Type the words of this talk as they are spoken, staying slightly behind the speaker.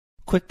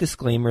Quick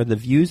disclaimer, the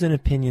views and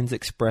opinions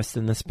expressed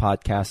in this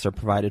podcast are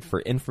provided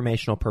for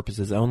informational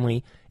purposes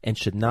only and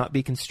should not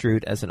be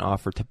construed as an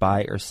offer to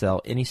buy or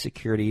sell any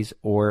securities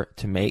or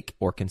to make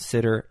or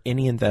consider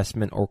any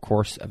investment or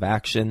course of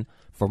action.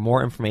 For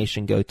more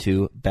information, go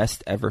to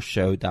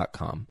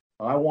bestevershow.com.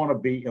 I want to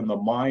be in the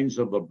minds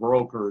of the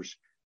brokers,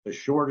 the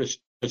shortest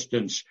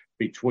distance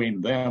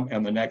between them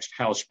and the next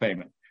house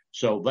payment.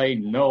 So they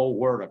know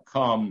where to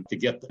come to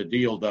get the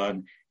deal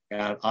done.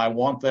 And I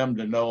want them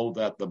to know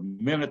that the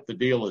minute the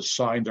deal is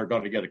signed, they're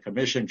going to get a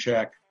commission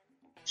check.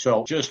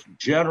 So just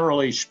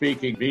generally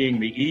speaking, being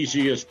the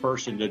easiest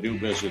person to do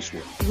business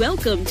with.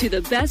 Welcome to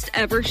the Best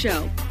Ever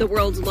Show, the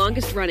world's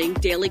longest running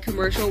daily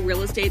commercial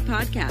real estate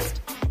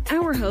podcast.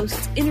 Our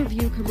hosts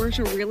interview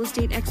commercial real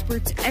estate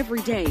experts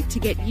every day to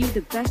get you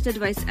the best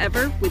advice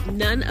ever with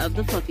none of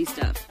the fluffy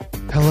stuff.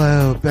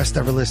 Hello, Best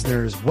Ever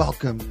listeners.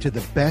 Welcome to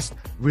the Best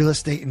Real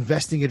Estate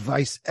Investing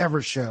Advice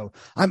Ever Show.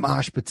 I'm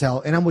Ash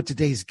Patel, and I'm with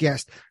today's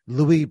guest,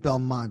 Louis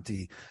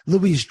Belmonte.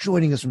 Louis is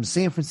joining us from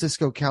San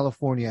Francisco,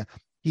 California.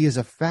 He is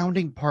a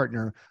founding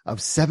partner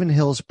of Seven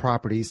Hills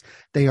Properties.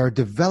 They are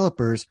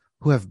developers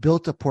who have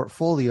built a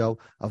portfolio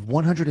of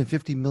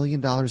 $150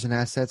 million in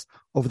assets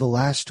over the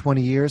last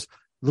 20 years.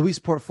 Louis'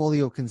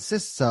 portfolio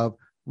consists of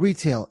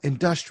retail,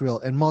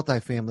 industrial, and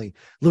multifamily.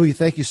 Louis,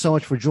 thank you so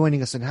much for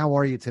joining us, and how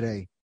are you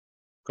today?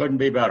 Couldn't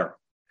be better.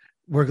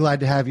 We're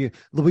glad to have you.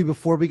 Louis,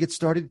 before we get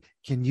started,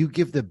 can you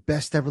give the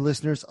Best Ever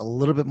listeners a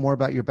little bit more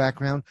about your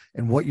background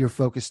and what you're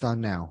focused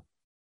on now?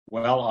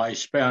 Well, I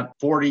spent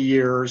 40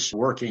 years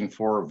working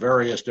for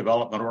various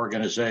development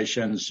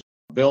organizations,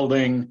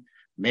 building,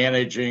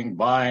 managing,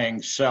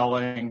 buying,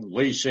 selling,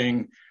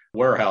 leasing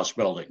warehouse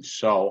buildings.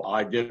 So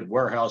I did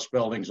warehouse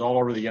buildings all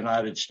over the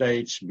United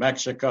States,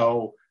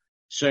 Mexico,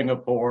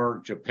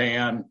 Singapore,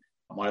 Japan.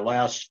 My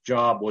last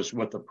job was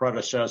with the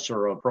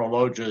predecessor of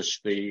Prologis,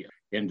 the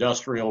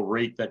industrial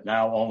REIT that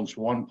now owns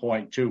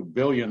 1.2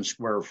 billion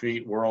square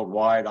feet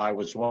worldwide. I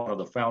was one of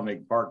the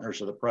founding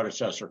partners of the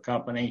predecessor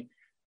company.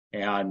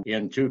 And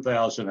in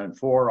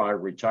 2004, I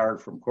retired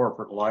from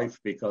corporate life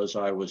because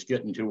I was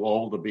getting too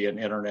old to be an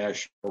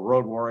international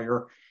road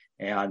warrior.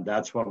 And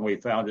that's when we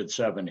founded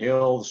Seven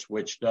Hills,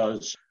 which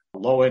does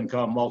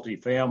low-income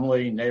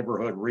multifamily,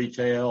 neighborhood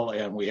retail,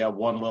 and we have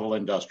one little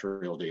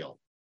industrial deal.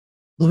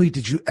 Louis,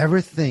 did you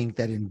ever think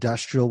that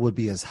industrial would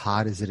be as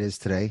hot as it is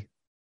today?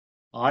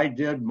 I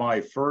did my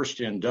first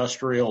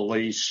industrial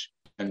lease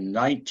in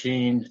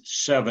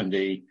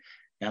 1970,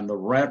 and the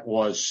rent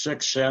was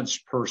 6 cents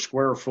per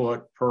square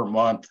foot per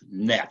month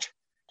net.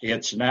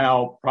 It's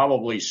now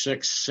probably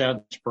 6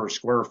 cents per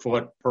square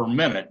foot per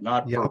minute,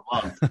 not per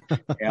month.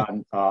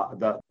 And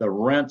the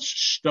rents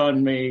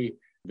stunned me.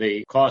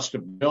 The cost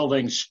of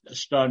buildings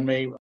stunned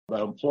me.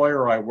 The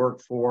employer I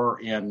worked for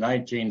in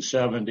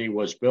 1970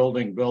 was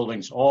building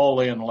buildings all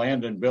in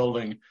land and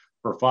building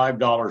for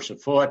 $5 a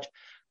foot.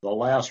 The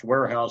last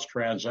warehouse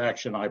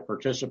transaction I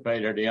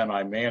participated in,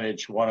 I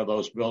managed one of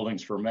those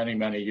buildings for many,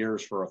 many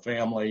years for a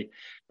family.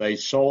 They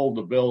sold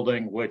the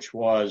building, which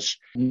was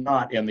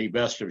not in the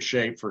best of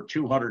shape, for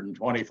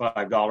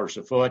 $225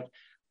 a foot.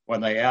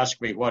 When they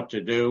asked me what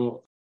to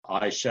do,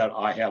 I said,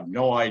 I have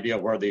no idea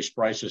where these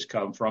prices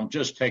come from.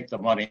 Just take the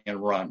money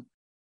and run.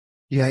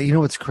 Yeah, you know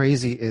what's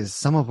crazy is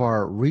some of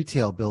our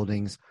retail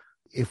buildings,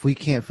 if we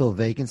can't fill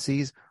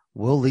vacancies,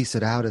 we'll lease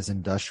it out as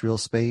industrial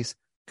space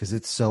because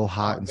it's so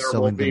hot and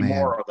so in demand. There will be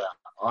more of that.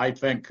 I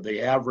think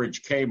the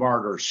average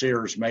Kmart or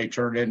Sears may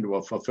turn into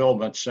a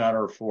fulfillment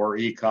center for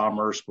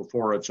e-commerce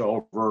before it's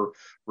over,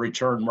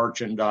 return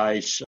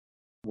merchandise.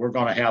 We're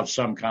going to have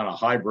some kind of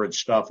hybrid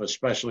stuff,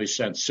 especially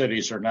since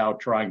cities are now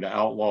trying to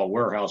outlaw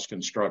warehouse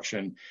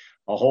construction.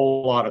 A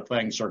whole lot of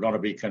things are going to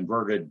be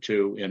converted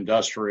to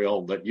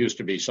industrial that used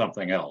to be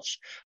something else.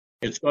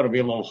 It's going to be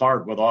a little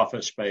hard with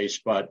office space,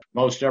 but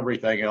most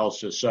everything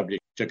else is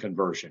subject to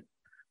conversion.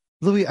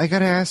 Louis, I got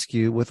to ask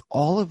you, with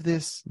all of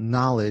this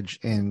knowledge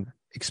and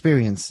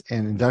experience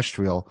in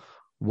industrial,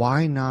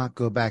 why not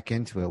go back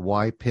into it?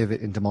 Why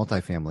pivot into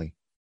multifamily?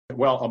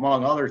 Well,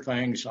 among other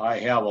things, I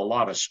have a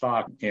lot of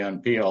stock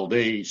in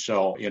PLD.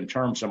 So in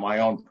terms of my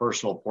own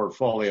personal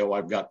portfolio,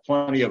 I've got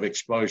plenty of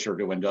exposure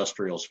to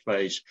industrial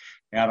space,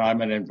 and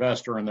I'm an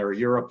investor in their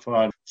Europe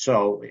fund.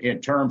 So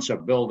in terms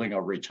of building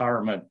a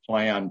retirement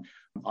plan,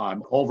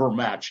 I'm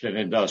overmatched in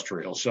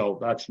industrial. So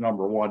that's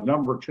number one.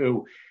 Number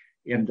two,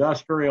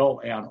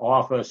 industrial and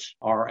office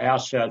are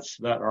assets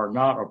that are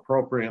not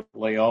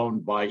appropriately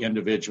owned by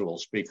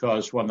individuals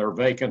because when they're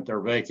vacant,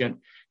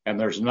 and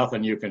there's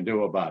nothing you can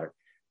do about it.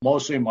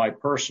 Mostly my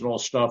personal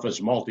stuff is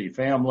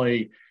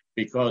multifamily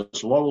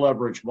because low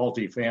leverage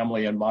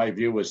multifamily, in my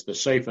view, is the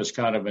safest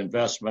kind of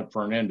investment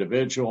for an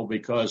individual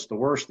because the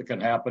worst that can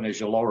happen is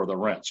you lower the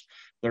rents.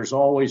 There's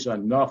always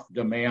enough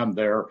demand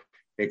there,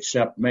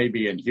 except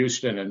maybe in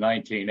Houston in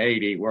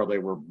 1980 where they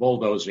were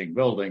bulldozing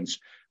buildings.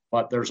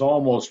 But there's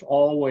almost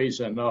always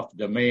enough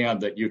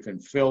demand that you can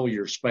fill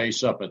your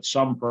space up at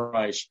some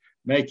price,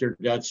 make your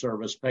debt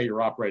service, pay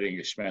your operating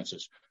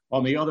expenses.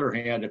 On the other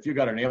hand, if you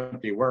got an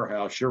empty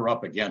warehouse, you're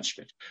up against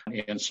it.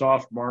 In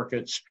soft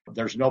markets,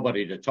 there's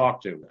nobody to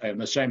talk to. And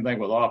the same thing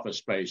with office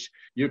space.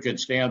 You can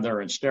stand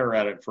there and stare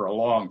at it for a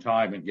long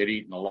time and get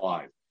eaten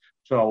alive.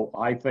 So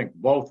I think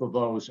both of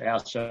those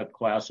asset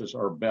classes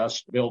are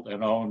best built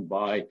and owned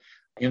by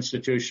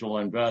institutional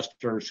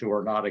investors who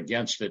are not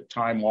against it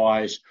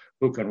time-wise,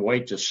 who can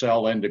wait to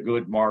sell into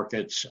good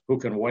markets, who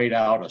can wait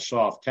out a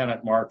soft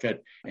tenant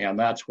market. And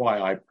that's why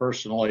I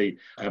personally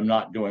am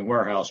not doing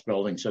warehouse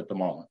buildings at the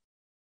moment.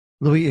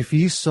 Louis, if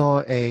you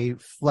saw a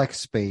flex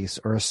space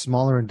or a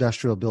smaller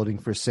industrial building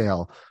for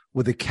sale,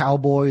 would the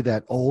cowboy,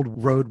 that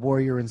old road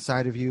warrior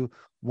inside of you,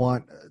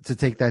 want to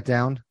take that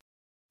down?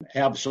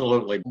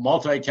 Absolutely.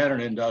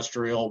 Multi-tenant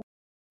industrial.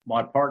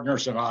 My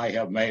partners and I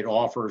have made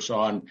offers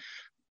on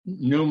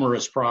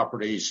numerous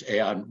properties,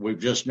 and we've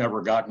just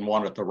never gotten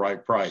one at the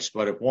right price.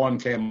 But if one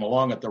came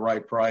along at the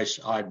right price,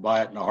 I'd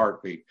buy it in a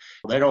heartbeat.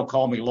 They don't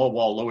call me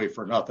Lowball Louie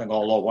for nothing,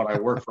 although when I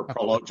worked for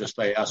Prologis,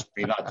 they asked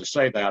me not to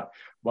say that.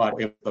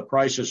 But if the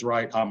price is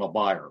right, I'm a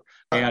buyer.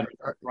 And if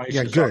the price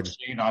is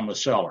obscene, I'm a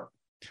seller.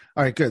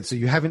 All right, good. So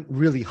you haven't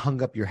really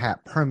hung up your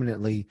hat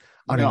permanently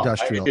on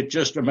industrial. It's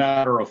just a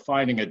matter of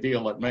finding a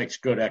deal that makes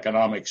good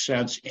economic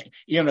sense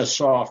in a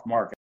soft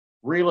market.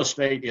 Real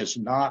estate is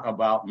not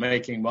about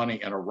making money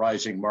in a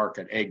rising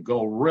market. A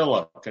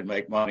gorilla can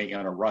make money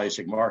in a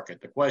rising market.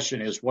 The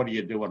question is, what do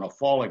you do in a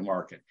falling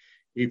market?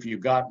 If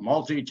you've got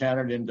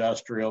multi-tenant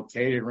industrial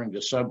catering to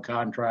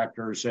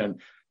subcontractors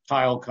and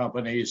tile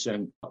companies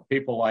and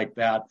people like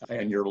that,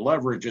 and your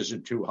leverage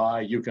isn't too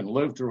high, you can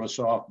live through a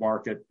soft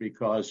market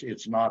because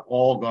it's not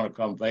all going to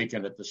come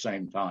vacant at the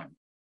same time.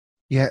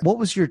 Yeah. What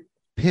was your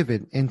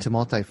pivot into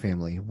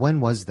multifamily? When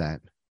was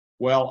that?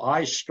 Well,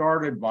 I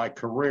started my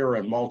career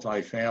in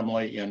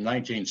multifamily in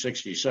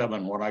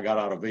 1967 when I got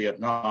out of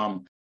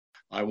Vietnam.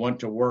 I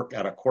went to work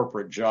at a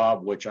corporate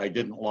job, which I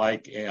didn't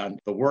like, and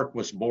the work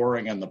was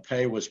boring and the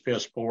pay was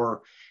piss poor.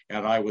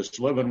 And I was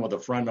living with a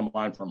friend of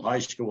mine from high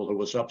school who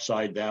was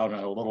upside down in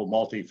a little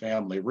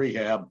multifamily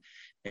rehab.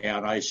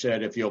 And I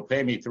said, if you'll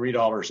pay me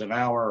 $3 an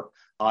hour,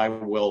 I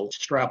will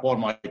strap on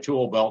my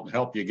tool belt and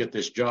help you get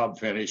this job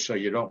finished so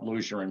you don't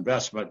lose your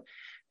investment.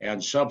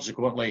 And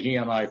subsequently, he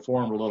and I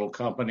formed a little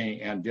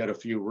company and did a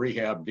few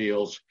rehab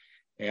deals.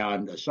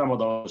 And some of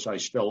those I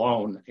still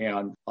own.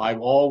 And I've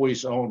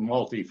always owned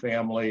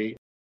multifamily.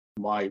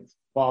 My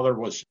father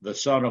was the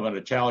son of an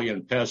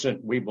Italian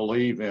peasant. We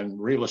believe in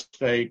real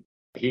estate.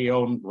 He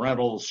owned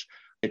rentals.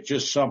 It's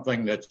just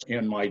something that's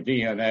in my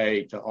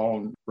DNA to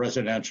own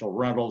residential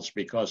rentals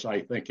because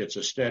I think it's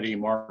a steady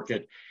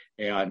market.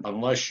 And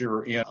unless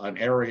you're in an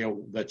area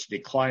that's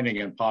declining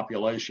in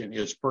population,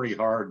 it's pretty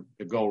hard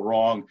to go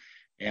wrong.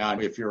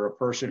 And if you're a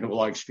person who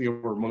likes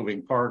fewer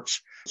moving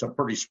parts, it's a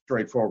pretty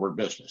straightforward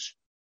business.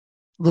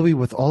 Louis,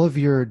 with all of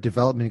your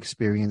development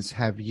experience,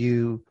 have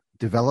you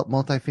developed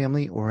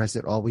multifamily or has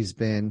it always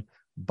been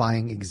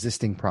buying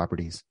existing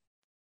properties?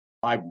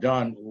 I've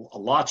done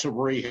lots of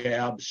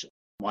rehabs.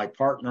 My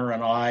partner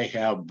and I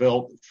have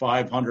built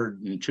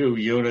 502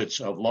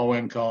 units of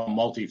low-income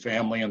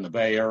multifamily in the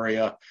Bay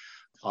Area.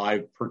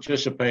 I've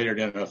participated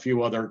in a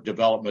few other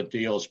development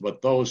deals,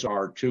 but those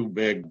are two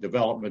big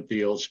development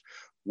deals.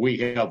 We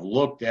have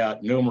looked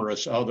at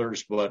numerous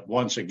others, but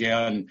once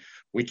again,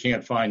 we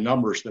can't find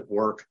numbers that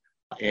work.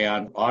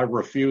 And I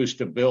refuse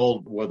to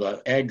build with an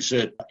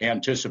exit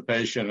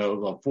anticipation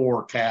of a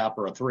 4 cap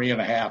or a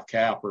 3.5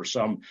 cap or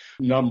some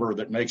number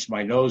that makes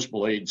my nose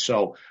bleed.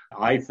 So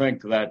I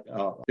think that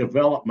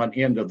development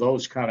into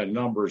those kind of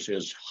numbers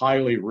is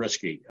highly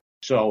risky.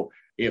 So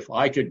if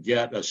I could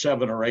get a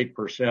 7 or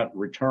 8%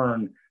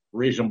 return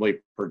reasonably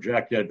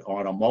projected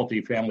on a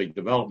multifamily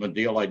development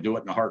deal, I'd do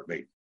it in a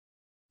heartbeat.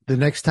 The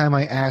next time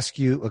I ask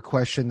you a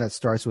question that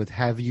starts with,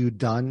 have you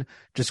done,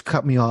 just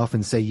cut me off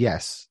and say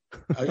yes.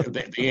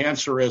 The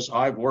answer is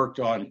I've worked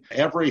on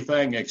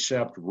everything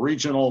except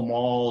regional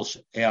malls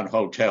and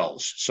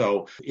hotels.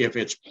 So if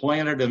it's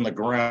planted in the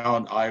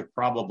ground, I've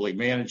probably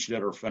managed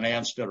it or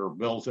financed it or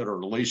built it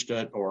or leased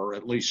it or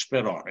at least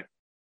spit on it.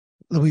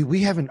 Louis,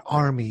 we have an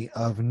army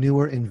of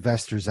newer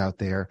investors out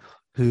there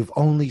who've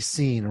only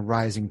seen a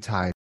rising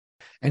tide.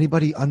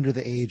 Anybody under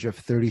the age of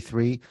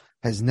 33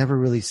 has never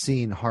really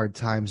seen hard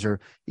times or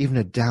even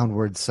a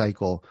downward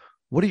cycle.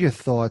 What are your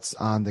thoughts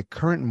on the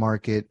current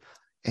market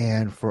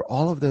and for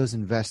all of those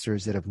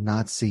investors that have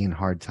not seen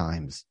hard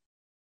times?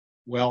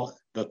 Well,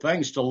 the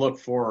things to look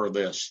for are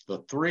this. The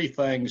three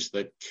things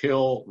that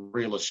kill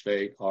real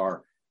estate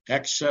are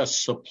excess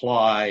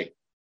supply,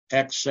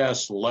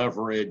 excess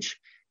leverage,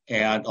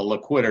 and a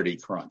liquidity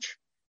crunch.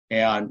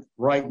 And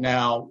right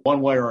now,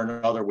 one way or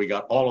another, we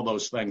got all of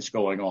those things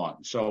going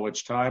on. So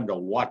it's time to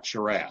watch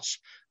your ass.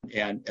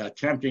 And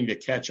attempting to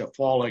catch a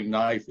falling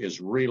knife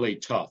is really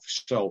tough.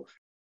 So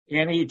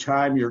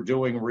anytime you're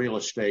doing real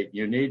estate,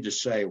 you need to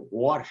say,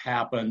 what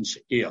happens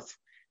if?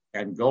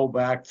 And go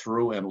back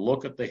through and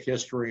look at the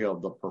history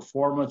of the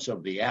performance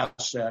of the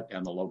asset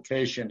and the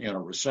location in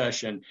a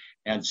recession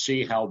and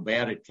see how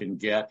bad it can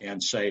get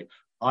and say,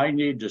 I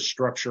need to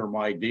structure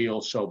my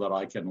deal so that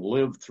I can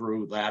live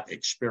through that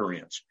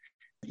experience.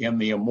 In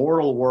the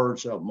immortal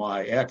words of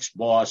my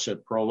ex-boss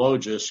at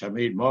Prologis,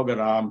 Hamid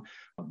Moghadam,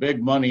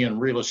 big money in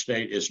real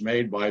estate is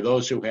made by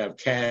those who have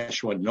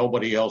cash when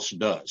nobody else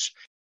does.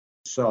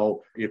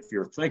 So if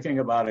you're thinking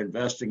about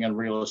investing in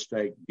real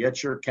estate,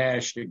 get your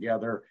cash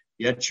together,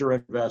 get your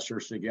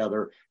investors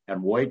together,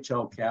 and wait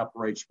till cap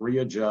rates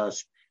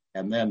readjust,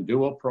 and then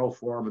do a pro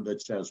forma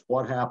that says,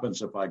 what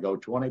happens if I go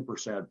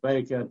 20%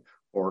 vacant,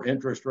 or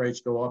interest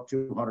rates go up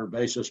 200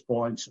 basis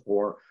points,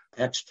 or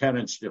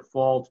ex-tenants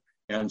default,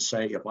 and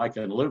say, if I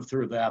can live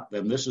through that,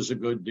 then this is a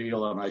good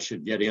deal and I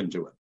should get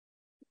into it.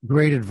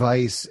 Great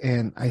advice.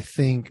 And I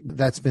think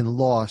that's been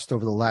lost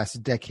over the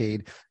last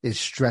decade is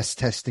stress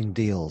testing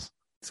deals.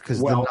 It's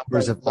because the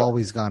numbers have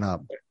always gone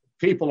up.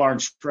 People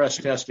aren't stress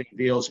testing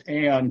deals,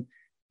 and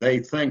they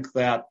think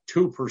that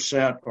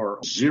 2% or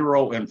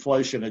zero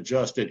inflation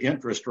adjusted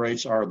interest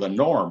rates are the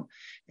norm.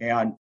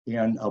 And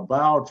in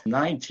about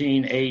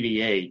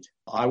 1988,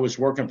 I was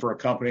working for a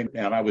company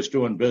and I was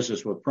doing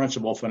business with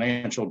Principal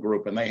Financial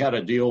Group, and they had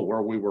a deal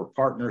where we were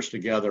partners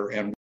together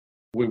and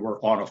we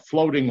were on a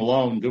floating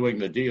loan doing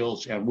the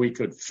deals, and we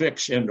could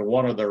fix into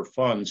one of their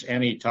funds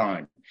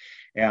anytime.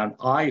 And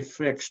I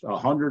fixed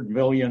 $100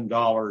 million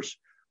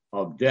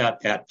of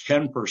debt at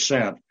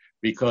 10%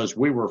 because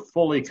we were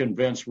fully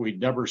convinced we'd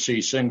never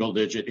see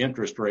single-digit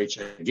interest rates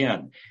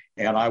again.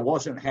 And I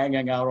wasn't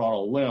hanging out on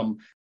a limb.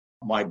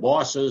 My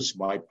bosses,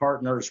 my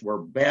partners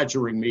were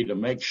badgering me to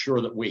make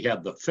sure that we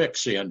had the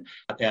fix in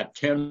at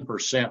 10%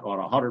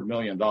 on $100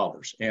 million.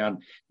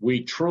 And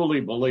we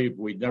truly believed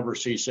we'd never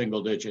see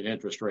single-digit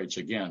interest rates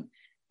again.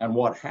 And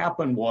what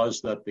happened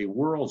was that the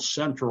world's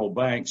central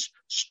banks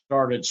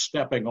started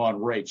stepping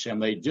on rates,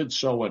 and they did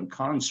so in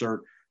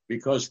concert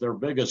because their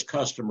biggest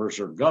customers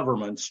are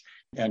governments,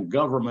 and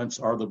governments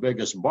are the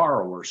biggest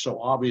borrowers. So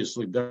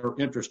obviously they're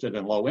interested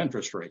in low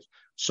interest rates.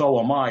 So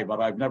am I, but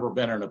I've never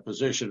been in a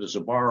position as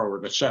a borrower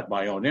to set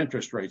my own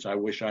interest rates. I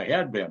wish I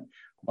had been.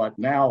 But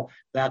now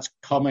that's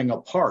coming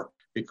apart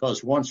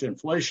because once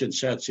inflation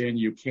sets in,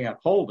 you can't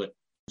hold it.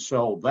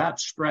 So that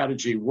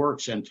strategy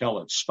works until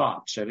it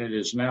stops, and it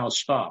is now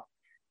stopped.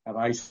 And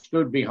I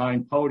stood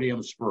behind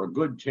podiums for a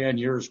good 10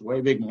 years,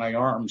 waving my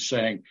arms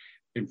saying,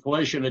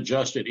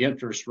 inflation-adjusted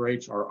interest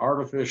rates are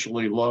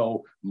artificially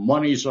low,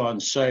 money's on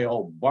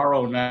sale,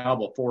 borrow now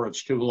before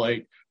it's too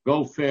late,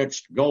 go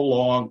fixed, go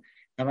long.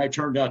 And I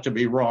turned out to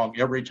be wrong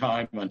every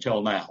time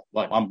until now,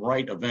 but I'm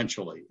right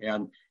eventually.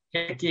 And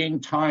ticking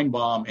time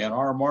bomb in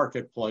our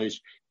marketplace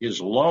is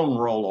loan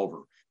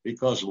rollover,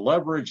 because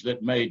leverage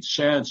that made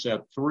sense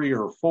at 3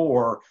 or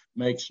 4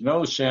 makes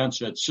no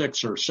sense at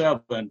 6 or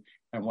 7.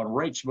 And when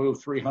rates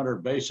move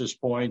 300 basis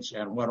points,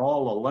 and when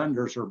all the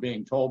lenders are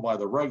being told by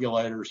the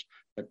regulators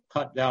to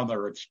cut down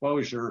their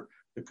exposure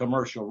to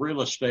commercial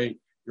real estate,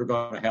 you're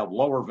going to have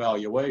lower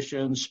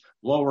valuations,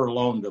 lower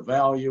loan to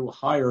value,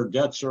 higher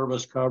debt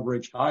service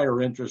coverage,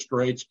 higher interest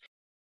rates,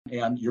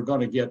 and you're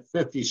going to get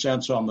 50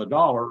 cents on the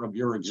dollar of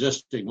your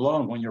existing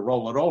loan when you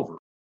roll it over.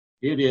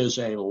 It is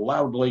a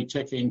loudly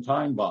ticking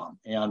time bomb,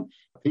 and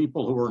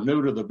people who are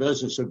new to the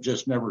business have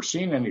just never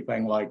seen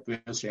anything like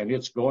this, and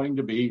it's going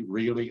to be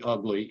really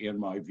ugly in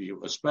my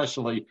view,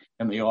 especially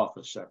in the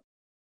office sector.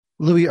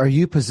 Louis, are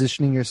you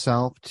positioning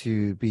yourself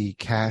to be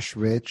cash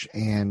rich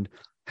and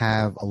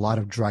have a lot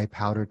of dry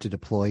powder to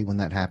deploy when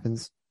that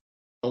happens?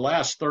 The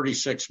last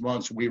 36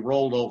 months, we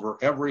rolled over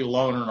every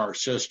loan in our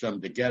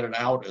system to get it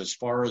out as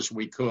far as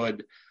we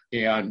could.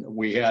 And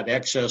we had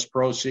excess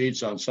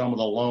proceeds on some of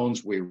the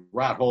loans. We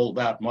rat-holed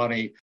that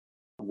money.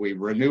 We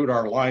renewed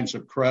our lines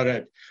of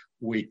credit.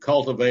 We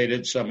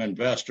cultivated some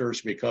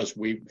investors because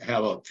we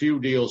have a few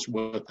deals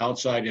with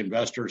outside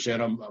investors in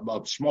them,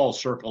 a small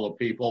circle of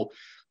people.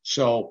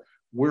 So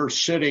we're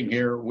sitting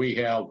here. We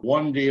have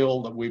one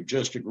deal that we've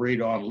just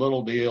agreed on,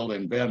 little deal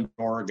in Bend,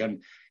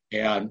 Oregon,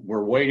 and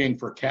we're waiting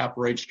for cap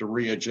rates to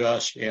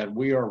readjust, and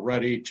we are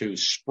ready to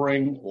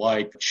spring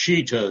like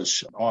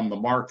cheetahs on the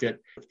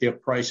market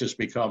if prices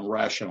become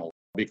rational.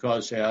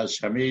 Because as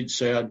Hamid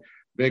said,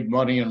 big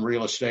money in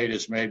real estate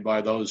is made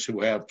by those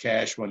who have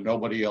cash when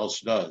nobody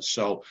else does.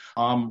 So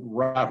I'm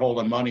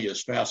rat-holing money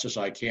as fast as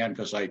I can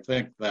because I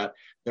think that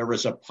there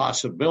is a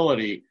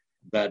possibility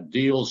that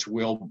deals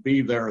will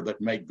be there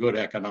that make good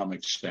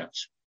economic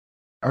sense.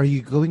 Are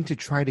you going to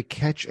try to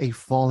catch a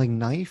falling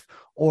knife,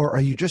 or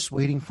are you just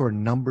waiting for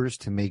numbers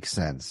to make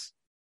sense?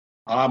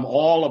 I'm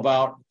all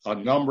about a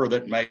number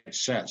that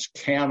makes sense.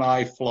 Can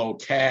I flow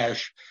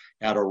cash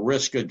at a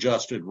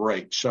risk-adjusted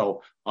rate?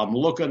 So I'm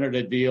looking at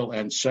a deal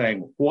and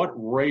saying, what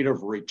rate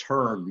of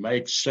return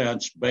makes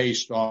sense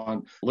based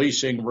on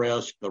leasing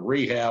risk, the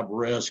rehab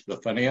risk, the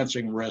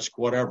financing risk,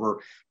 whatever?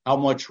 How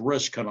much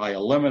risk can I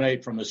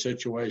eliminate from the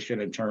situation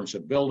in terms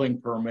of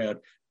building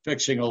permit,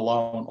 fixing a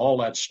loan, all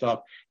that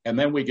stuff? And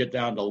then we get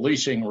down to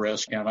leasing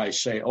risk, and I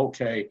say,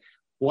 okay,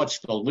 what's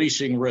the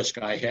leasing risk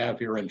I have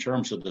here in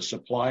terms of the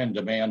supply and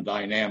demand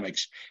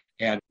dynamics?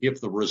 And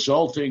if the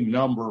resulting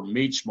number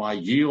meets my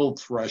yield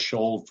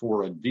threshold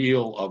for a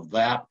deal of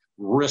that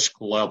risk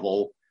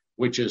level,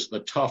 which is the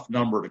tough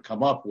number to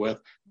come up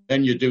with,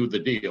 then you do the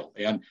deal.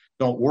 And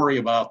don't worry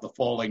about the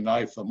falling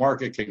knife. The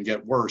market can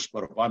get worse,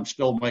 but if I'm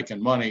still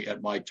making money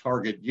at my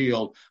target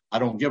yield, I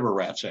don't give a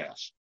rat's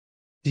ass.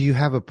 Do you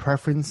have a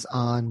preference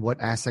on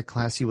what asset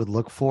class you would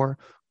look for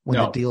when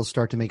No. the deals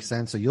start to make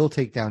sense? So you'll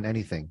take down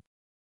anything.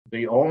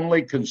 The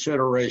only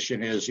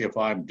consideration is if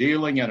I'm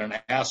dealing in an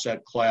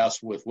asset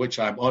class with which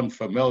I'm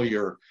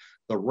unfamiliar,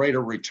 the rate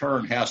of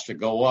return has to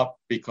go up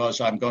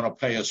because I'm going to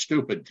pay a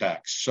stupid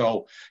tax.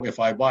 So if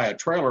I buy a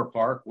trailer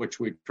park, which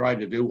we tried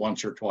to do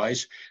once or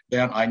twice,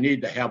 then I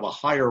need to have a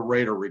higher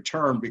rate of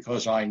return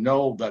because I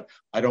know that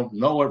I don't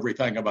know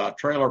everything about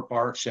trailer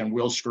parks and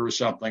we'll screw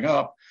something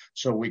up.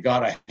 So we got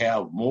to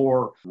have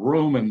more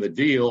room in the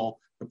deal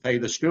to pay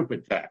the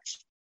stupid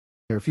tax.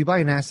 If you buy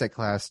an asset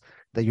class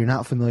that you're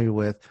not familiar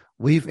with,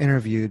 we've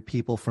interviewed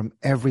people from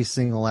every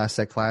single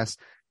asset class.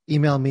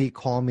 Email me,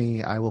 call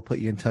me. I will put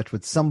you in touch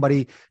with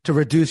somebody to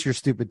reduce your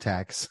stupid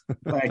tax.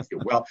 Thank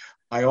you. Well,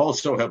 I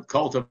also have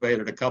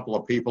cultivated a couple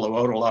of people who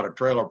own a lot of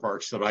trailer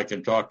parks that I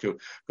can talk to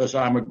because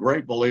I'm a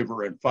great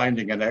believer in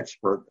finding an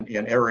expert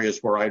in areas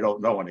where I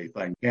don't know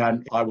anything.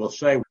 And I will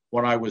say,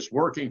 when I was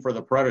working for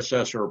the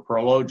predecessor of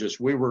Prologis,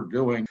 we were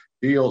doing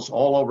deals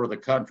all over the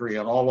country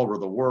and all over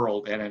the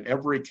world. And in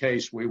every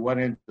case, we went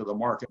into the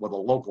market with a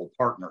local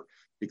partner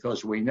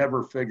because we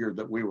never figured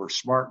that we were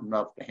smart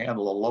enough to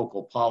handle the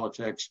local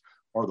politics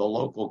or the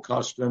local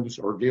customs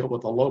or deal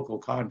with the local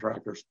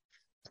contractors.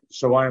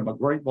 So I am a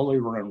great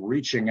believer in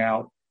reaching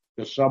out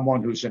to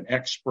someone who's an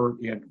expert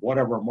in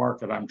whatever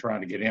market I'm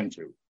trying to get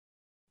into.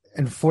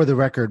 And for the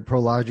record,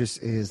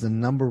 Prologis is the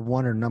number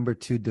one or number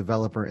two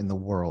developer in the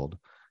world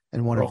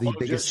and one of the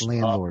biggest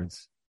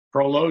landlords.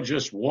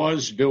 Prologis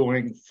was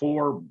doing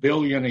 $4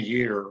 billion a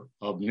year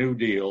of new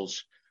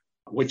deals,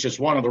 which is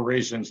one of the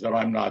reasons that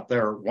I'm not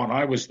there. When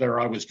I was there,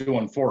 I was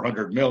doing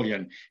 $400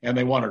 million, and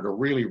they wanted to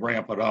really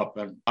ramp it up,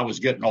 and I was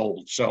getting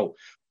old. So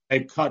they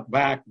cut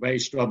back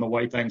based on the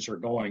way things are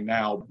going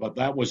now, but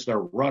that was their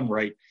run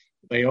rate.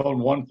 They own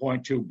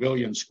 1.2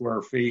 billion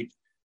square feet.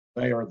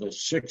 They are the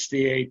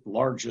 68th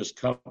largest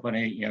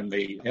company in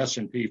the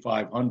S&P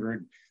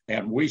 500,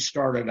 and we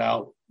started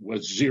out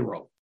with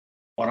zero.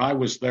 When I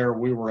was there,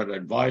 we were an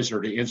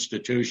advisor to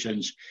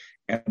institutions,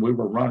 and we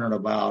were running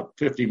about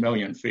 50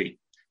 million feet.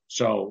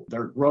 So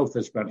their growth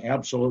has been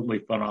absolutely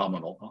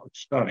phenomenal,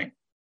 stunning.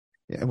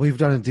 Yeah, we've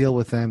done a deal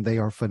with them. They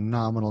are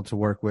phenomenal to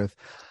work with.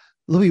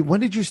 Louis, when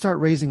did you start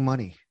raising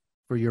money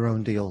for your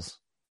own deals?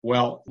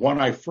 Well, when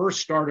I first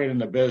started in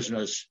the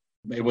business,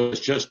 it was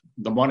just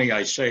the money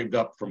I saved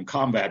up from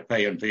combat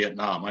pay in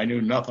Vietnam. I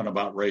knew nothing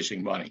about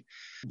raising money.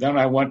 Then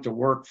I went to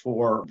work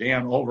for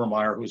Dan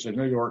Overmeyer, who's a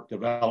New York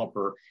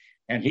developer,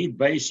 and he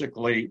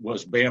basically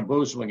was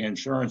bamboozling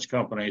insurance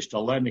companies to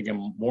lending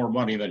him more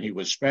money than he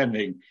was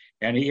spending.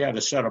 And he had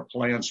a set of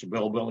plans to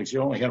build buildings. He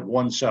only had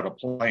one set of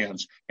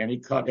plans, and he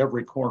cut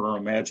every corner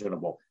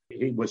imaginable.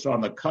 He was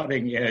on the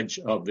cutting edge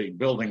of the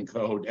building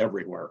code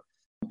everywhere.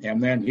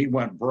 And then he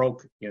went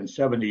broke in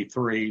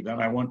 73. Then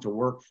I went to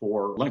work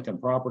for Lincoln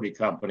Property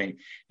Company,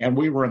 and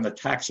we were in the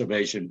tax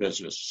evasion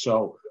business.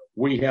 So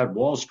we had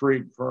Wall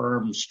Street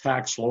firms,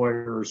 tax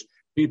lawyers,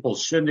 people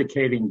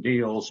syndicating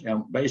deals,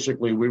 and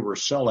basically we were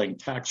selling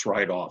tax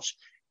write-offs.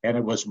 And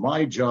it was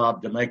my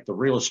job to make the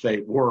real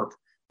estate work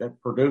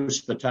that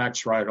produced the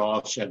tax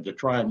write-offs and to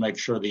try and make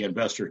sure the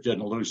investors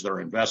didn't lose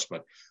their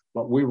investment.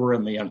 But we were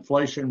in the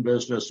inflation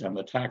business and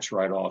the tax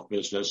write-off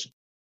business.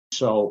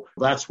 So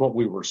that's what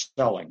we were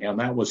selling, and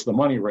that was the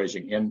money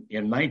raising. In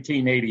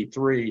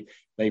 1983,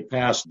 they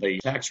passed the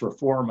Tax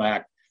Reform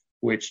Act,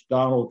 which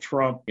Donald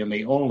Trump, in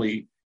the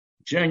only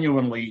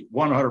genuinely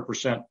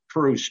 100%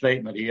 true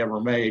statement he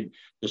ever made,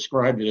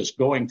 described it as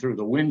going through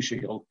the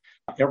windshield.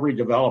 Every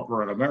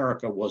developer in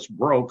America was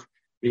broke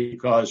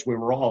because we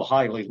were all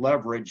highly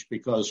leveraged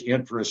because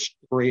interest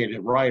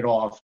created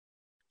write-off.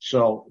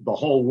 So the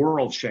whole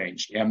world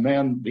changed. And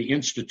then the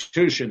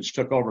institutions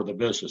took over the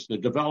business. The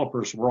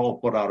developers were all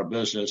put out of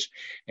business,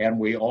 and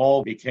we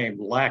all became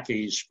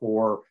lackeys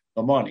for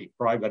the money,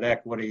 private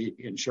equity,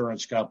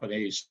 insurance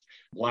companies,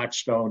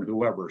 Blackstone,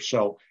 whoever.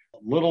 So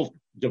little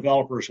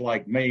developers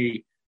like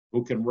me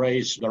who can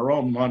raise their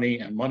own money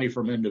and money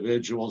from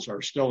individuals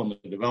are still in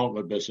the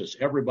development business.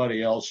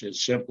 Everybody else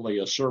is simply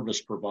a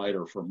service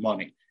provider for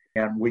money.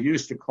 And we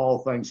used to call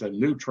things a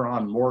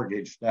neutron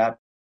mortgage that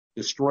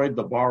destroyed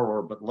the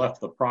borrower but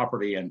left the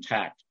property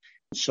intact.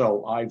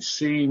 So I've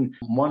seen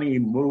money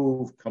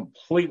move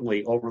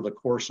completely over the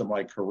course of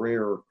my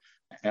career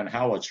and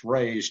how it's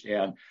raised.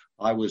 And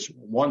I was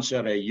once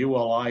at a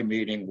ULI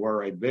meeting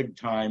where a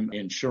big-time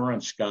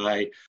insurance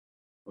guy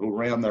who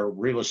ran their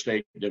real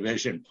estate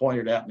division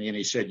pointed at me and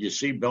he said, "You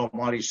see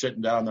Belmonte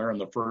sitting down there in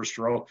the first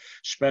row,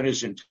 spent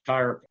his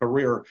entire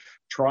career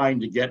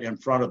trying to get in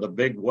front of the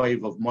big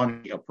wave of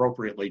money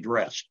appropriately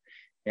dressed."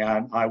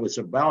 And I was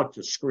about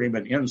to scream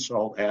an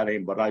insult at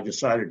him, but I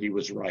decided he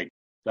was right.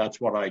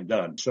 That's what I'd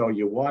done. So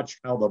you watch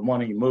how the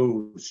money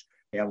moves.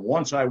 And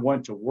once I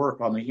went to work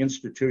on the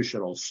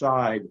institutional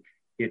side,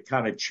 it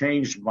kind of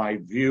changed my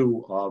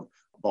view of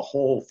the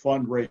whole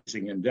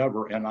fundraising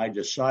endeavor. And I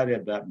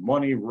decided that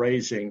money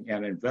raising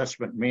and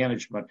investment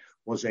management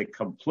was a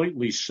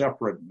completely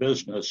separate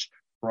business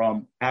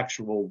from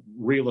actual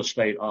real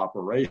estate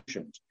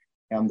operations.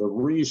 And the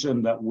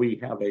reason that we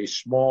have a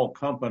small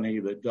company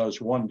that does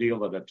one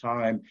deal at a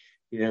time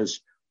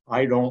is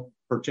I don't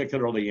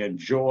particularly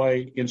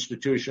enjoy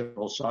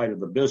institutional side of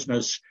the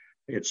business.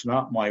 It's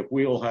not my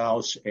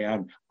wheelhouse,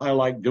 and I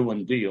like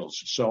doing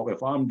deals. So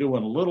if I'm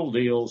doing little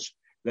deals,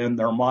 then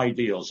they're my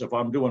deals. If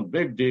I'm doing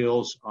big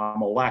deals,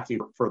 I'm a lackey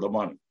for the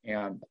money.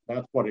 And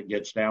that's what it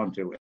gets down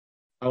to.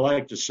 I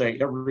like to say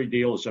every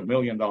deal is $1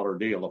 million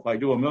deal. If I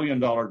do $1 million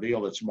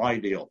deal, it's my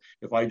deal.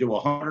 If I do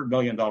a $100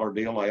 million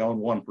deal, I own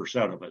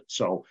 1% of it.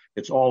 So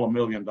it's all $1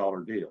 million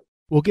deal.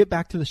 We'll get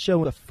back to the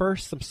show, but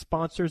first, some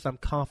sponsors I'm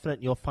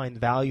confident you'll find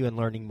value in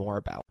learning more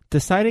about.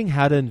 Deciding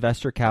how to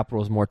invest your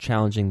capital is more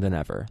challenging than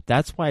ever.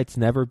 That's why it's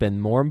never been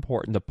more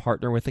important to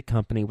partner with a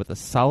company with a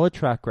solid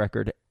track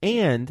record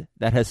and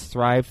that has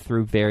thrived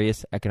through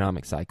various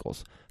economic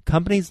cycles.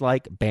 Companies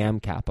like BAM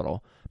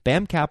Capital.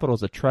 BAM Capital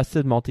is a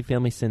trusted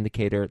multifamily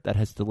syndicator that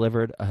has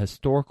delivered a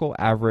historical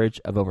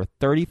average of over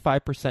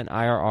 35%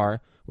 IRR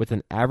with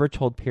an average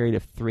hold period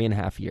of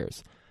 3.5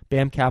 years.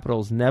 BAM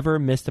Capital has never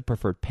missed a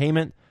preferred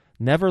payment,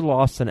 never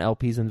lost an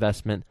LP's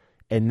investment,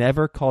 and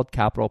never called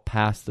capital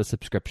past the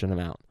subscription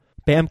amount.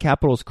 BAM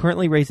Capital is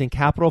currently raising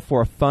capital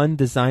for a fund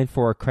designed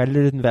for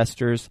accredited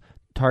investors,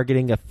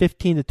 targeting a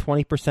 15 to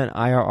 20%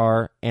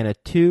 IRR and a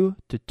 2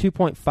 to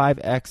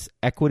 2.5x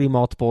equity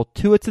multiple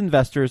to its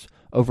investors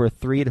over a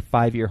 3 to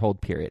 5 year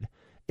hold period.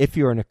 If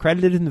you're an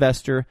accredited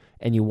investor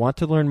and you want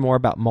to learn more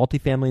about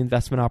multifamily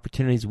investment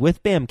opportunities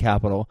with BAM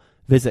Capital,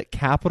 visit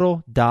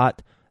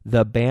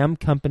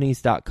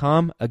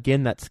capital.thebamcompanies.com.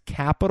 Again, that's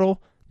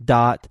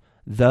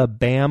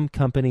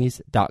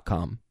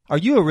capital.thebamcompanies.com. Are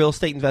you a real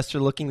estate investor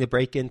looking to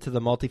break into the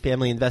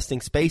multifamily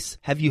investing space?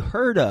 Have you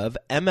heard of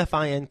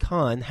MFIN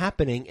Con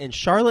happening in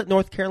Charlotte,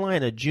 North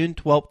Carolina, June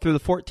 12th through the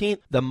 14th?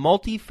 The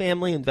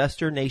Multifamily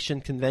Investor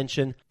Nation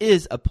Convention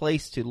is a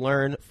place to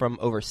learn from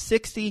over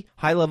 60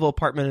 high-level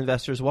apartment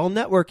investors while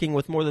networking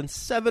with more than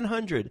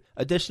 700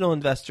 additional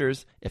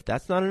investors. If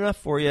that's not enough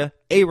for you,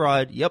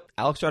 A-Rod,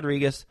 Alex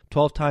Rodriguez,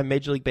 12-time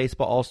Major League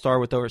Baseball All-Star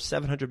with over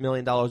 $700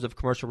 million of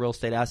commercial real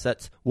estate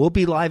assets, will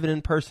be live and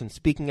in person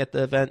speaking at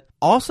the event.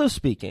 Also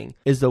speaking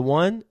is the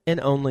one and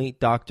only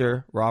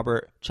Dr.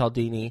 Robert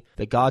Cialdini,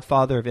 the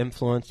godfather of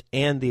influence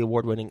and the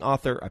award-winning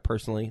author. I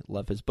personally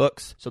love his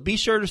books. So be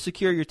sure to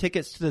secure your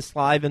tickets to this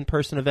live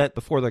in-person event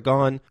before they're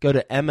gone. Go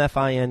to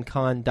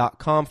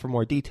mfincon.com for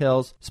more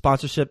details.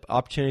 Sponsorship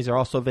opportunities are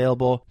also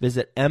available.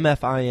 Visit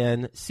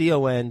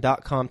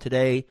mfincon.com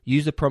today.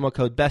 Use the promo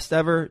code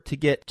BESTEVER to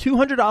get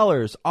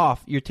 $200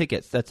 off your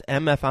tickets. That's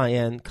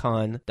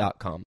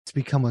mfincon.com. It's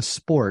become a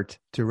sport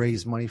to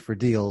raise money for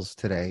deals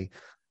today.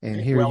 And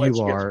here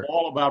you are. It's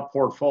all about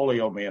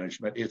portfolio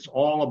management. It's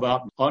all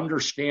about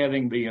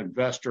understanding the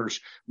investor's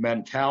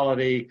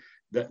mentality,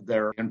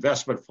 their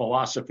investment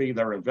philosophy,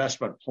 their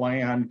investment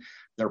plan,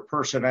 their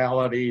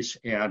personalities,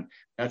 and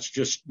that's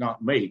just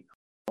not me.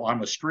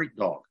 I'm a street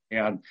dog.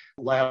 And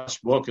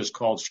last book is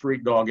called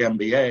Street Dog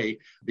MBA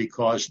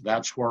because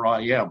that's where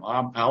I am.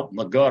 I'm out in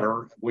the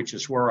gutter, which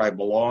is where I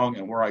belong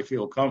and where I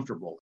feel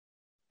comfortable.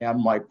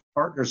 And my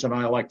partners and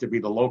I like to be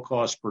the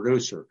low-cost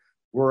producer.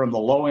 We're in the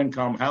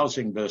low-income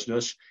housing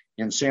business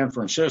in San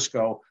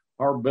Francisco.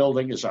 Our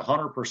building is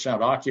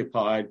 100%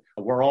 occupied,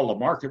 where all the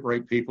market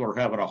rate people are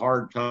having a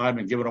hard time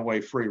and giving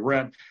away free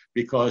rent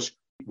because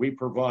we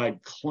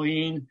provide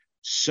clean,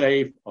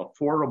 safe,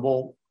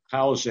 affordable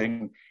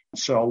housing.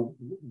 So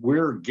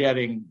we're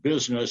getting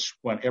business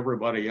when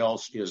everybody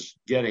else is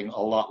getting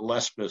a lot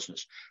less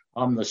business.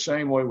 I'm the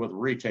same way with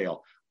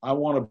retail. I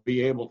want to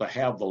be able to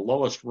have the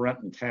lowest rent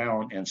in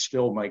town and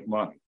still make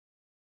money.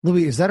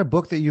 Louis, is that a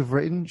book that you've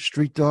written,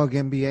 Street Dog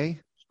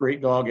MBA?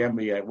 Street Dog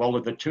MBA. Well,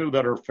 the two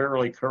that are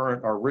fairly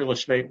current are Real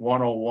Estate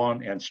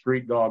 101 and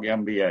Street Dog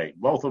MBA,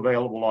 both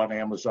available on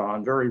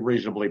Amazon, very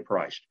reasonably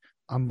priced.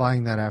 I'm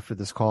buying that after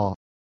this call.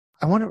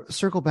 I want to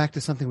circle back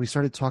to something we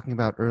started talking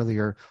about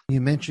earlier.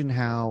 You mentioned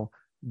how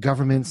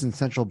governments and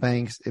central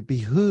banks, it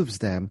behooves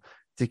them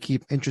to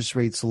keep interest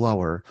rates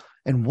lower.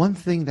 And one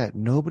thing that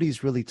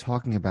nobody's really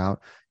talking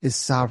about is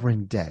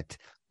sovereign debt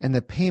and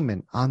the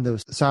payment on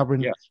those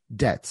sovereign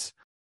debts.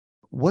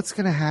 What's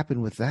going to happen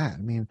with that? I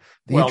mean,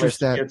 the interest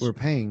that we're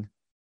paying.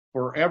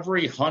 For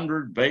every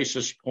 100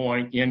 basis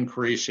point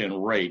increase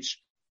in rates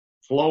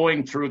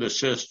flowing through the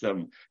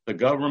system, the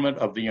government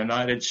of the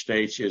United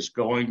States is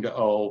going to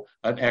owe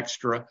an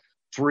extra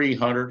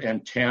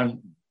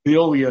 $310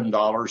 billion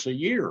a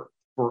year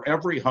for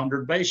every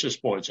 100 basis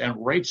points.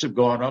 And rates have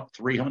gone up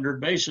 300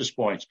 basis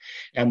points.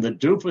 And the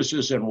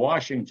doofuses in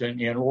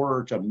Washington, in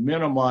order to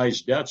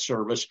minimize debt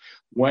service,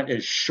 went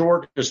as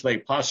short as they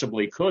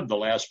possibly could the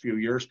last few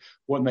years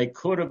when they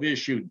could have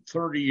issued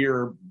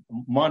 30-year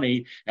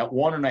money at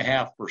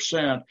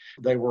 1.5%.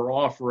 They were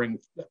offering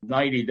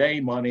 90-day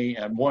money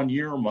and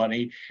 1-year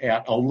money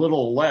at a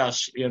little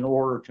less in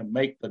order to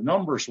make the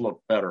numbers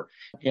look better.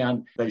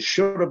 And they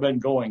should have been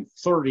going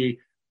 30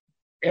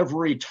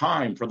 every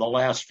time for the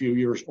last few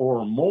years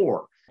or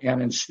more.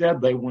 And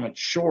instead they went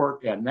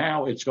short, and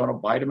now it's going to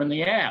bite them in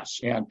the ass.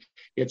 And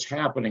it's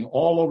happening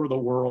all over the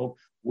world.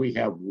 We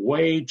have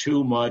way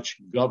too much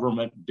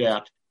government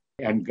debt,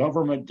 and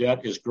government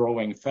debt is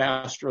growing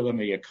faster than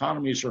the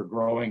economies are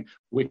growing,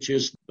 which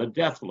is the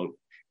death loop.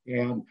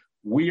 And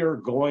we are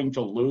going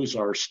to lose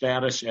our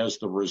status as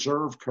the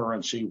reserve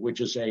currency,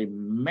 which is a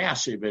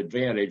massive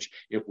advantage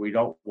if we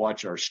don't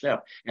watch our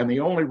step. And the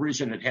only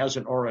reason it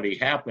hasn't already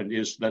happened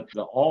is that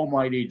the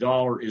almighty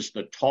dollar is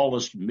the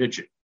tallest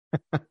midget.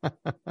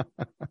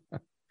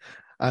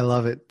 I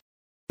love it.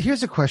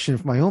 Here's a question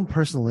for my own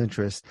personal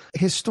interest.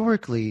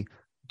 Historically,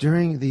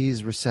 during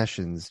these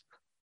recessions,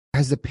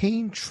 has the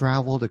pain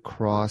traveled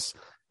across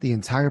the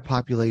entire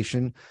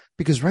population?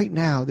 Because right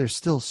now, there's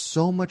still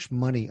so much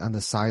money on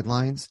the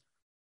sidelines.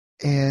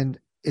 And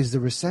is the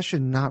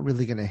recession not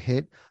really going to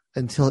hit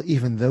until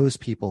even those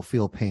people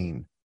feel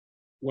pain?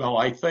 Well,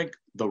 I think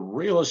the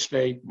real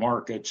estate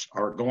markets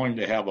are going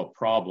to have a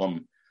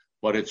problem,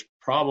 but it's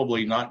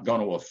probably not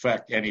going to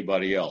affect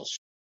anybody else.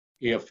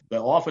 If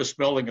the office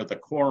building at the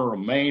corner of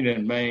Main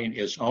and Main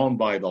is owned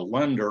by the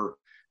lender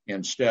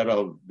instead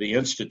of the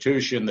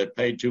institution that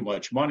paid too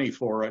much money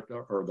for it,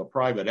 or the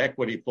private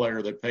equity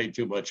player that paid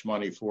too much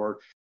money for it,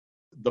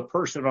 the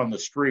person on the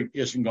street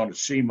isn't going to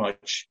see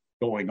much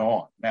going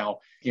on. Now,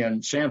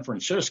 in San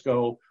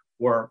Francisco,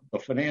 where the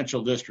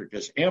financial district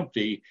is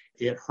empty,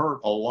 it hurt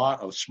a lot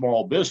of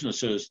small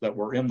businesses that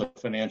were in the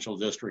financial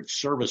district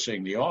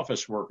servicing the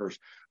office workers.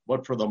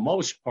 But for the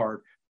most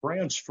part,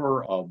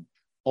 transfer of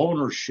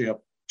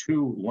ownership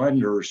to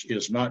lenders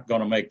is not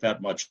going to make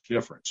that much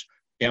difference.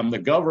 And the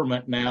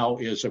government now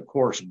is, of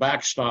course,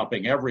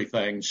 backstopping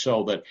everything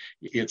so that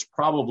it's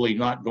probably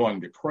not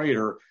going to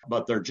crater,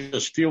 but they're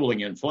just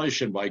fueling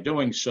inflation by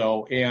doing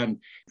so and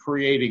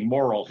creating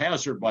moral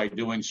hazard by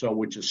doing so,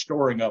 which is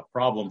storing up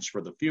problems for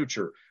the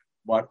future.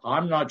 But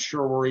I'm not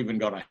sure we're even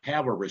going to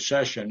have a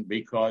recession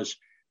because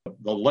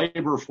the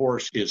labor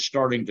force is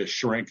starting to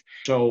shrink.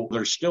 So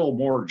there's still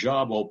more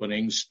job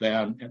openings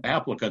than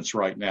applicants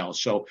right now.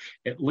 So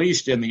at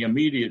least in the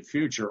immediate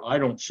future, I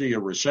don't see a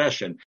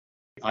recession.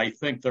 I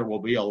think there will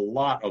be a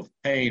lot of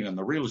pain in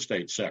the real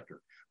estate sector.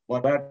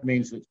 Well, that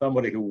means that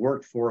somebody who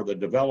worked for the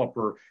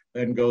developer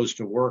then goes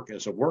to work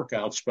as a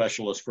workout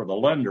specialist for the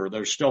lender.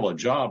 There's still a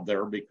job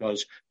there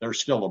because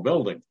there's still a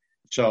building.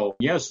 So,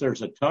 yes,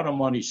 there's a ton of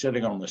money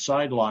sitting on the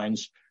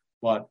sidelines,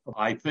 but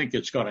I think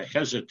it's going to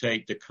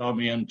hesitate to come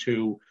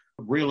into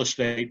real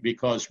estate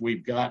because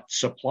we've got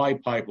supply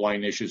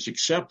pipeline issues,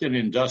 except in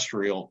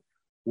industrial,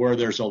 where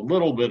there's a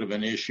little bit of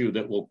an issue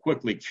that will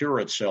quickly cure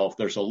itself.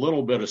 There's a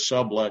little bit of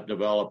sublet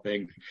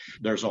developing.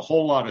 There's a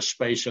whole lot of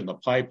space in the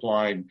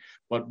pipeline,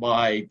 but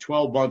by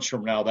 12 months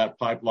from now, that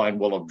pipeline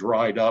will have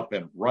dried up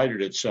and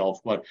righted itself.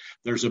 But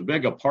there's a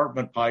big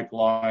apartment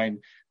pipeline.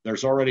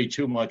 There's already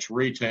too much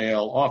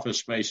retail. Office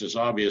spaces,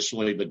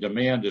 obviously, the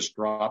demand has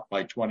dropped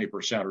by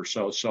 20% or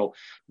so. So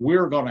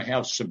we're going to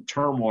have some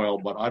turmoil,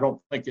 but I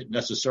don't think it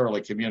necessarily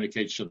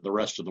communicates to the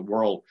rest of the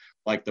world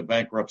like the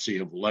bankruptcy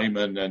of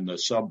Lehman and the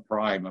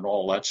subprime and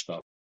all that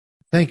stuff.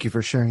 Thank you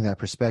for sharing that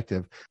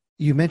perspective.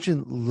 You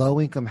mentioned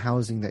low-income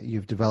housing that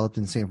you've developed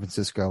in San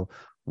Francisco,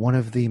 one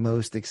of the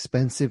most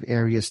expensive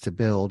areas to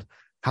build.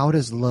 How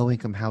does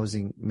low-income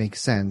housing make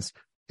sense?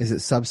 Is it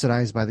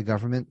subsidized by the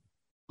government?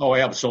 Oh,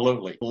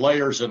 absolutely.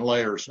 Layers and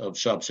layers of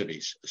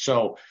subsidies.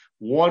 So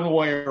one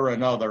way or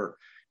another,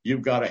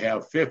 you've got to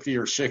have 50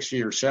 or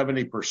 60 or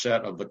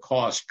 70% of the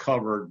cost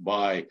covered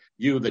by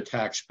you, the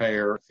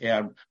taxpayer.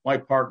 And my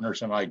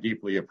partners and I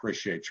deeply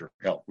appreciate your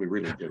help. We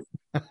really do.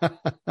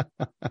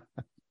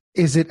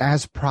 Is it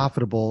as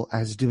profitable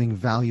as doing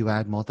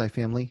value-add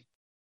multifamily?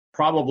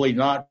 Probably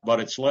not,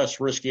 but it's less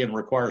risky and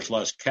requires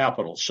less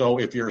capital. So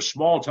if you're a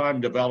small-time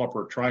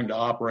developer trying to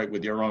operate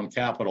with your own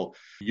capital,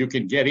 you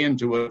can get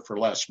into it for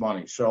less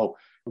money. So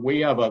we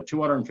have a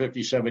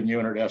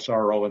 257-unit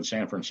SRO in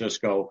San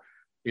Francisco.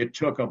 It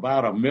took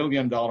about $1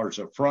 million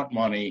of front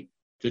money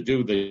to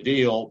do the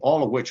deal,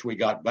 all of which we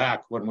got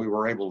back when we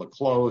were able to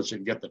close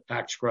and get the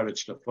tax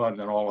credits to fund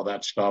and all of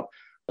that stuff.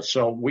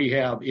 So we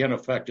have, in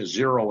effect, a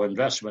zero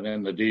investment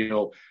in the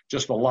deal,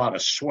 just a lot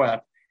of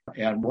sweat.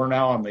 And we're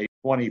now on the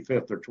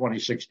 25th or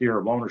 26th year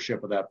of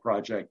ownership of that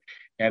project,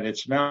 and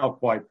it's now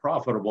quite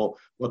profitable.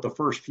 But the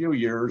first few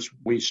years,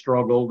 we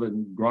struggled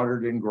and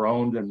grunted and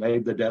groaned and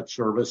made the debt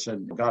service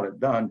and got it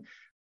done.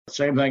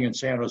 Same thing in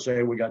San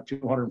Jose. We got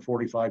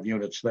 245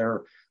 units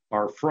there.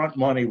 Our front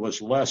money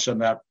was less in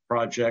that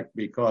project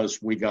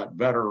because we got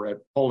better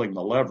at pulling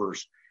the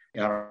levers.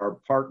 And our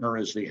partner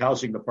is the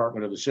housing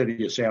department of the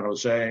city of San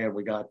Jose, and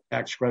we got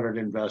tax credit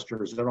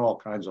investors and all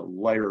kinds of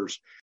layers.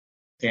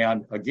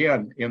 And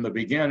again, in the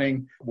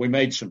beginning, we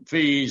made some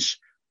fees,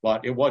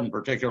 but it wasn't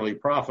particularly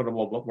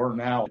profitable. But we're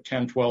now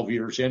 10, 12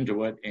 years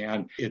into it,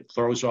 and it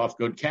throws off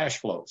good cash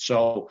flow.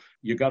 So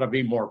you got to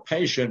be more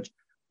patient.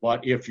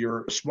 But if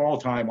you're a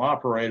small-time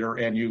operator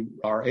and you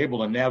are able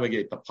to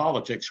navigate the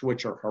politics,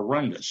 which are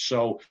horrendous.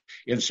 So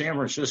in San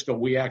Francisco,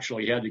 we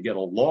actually had to get a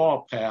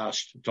law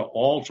passed to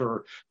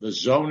alter the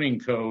zoning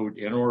code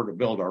in order to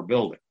build our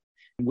building.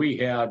 We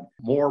had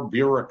more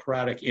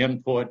bureaucratic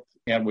input,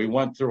 and we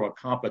went through a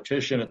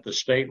competition at the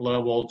state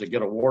level to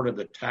get awarded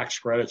the tax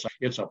credits.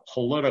 It's a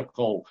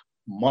political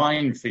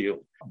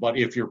minefield, but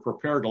if you're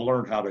prepared to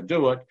learn how to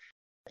do it,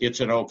 it's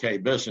an okay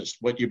business,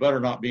 but you better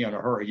not be in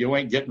a hurry. You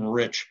ain't getting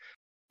rich.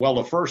 Well,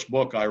 the first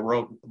book I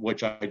wrote,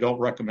 which I don't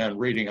recommend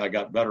reading, I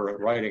got better at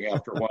writing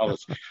after a while,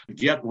 is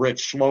Get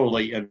Rich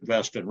Slowly,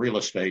 Invest in Real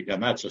Estate.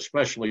 And that's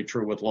especially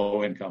true with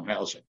low-income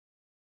housing.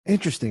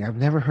 Interesting. I've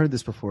never heard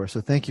this before, so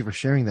thank you for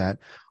sharing that.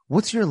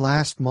 What's your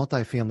last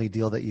multifamily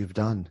deal that you've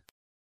done?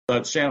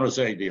 The San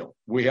Jose deal.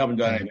 We haven't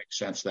done anything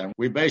since then.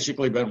 We've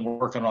basically been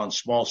working on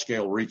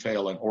small-scale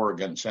retail in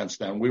Oregon since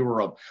then. We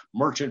were a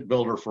merchant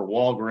builder for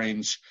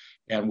Walgreens,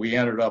 and we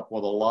ended up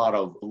with a lot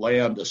of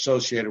land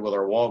associated with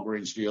our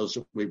Walgreens deals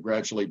that we've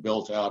gradually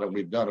built out, and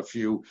we've done a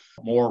few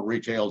more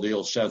retail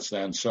deals since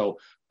then. So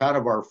kind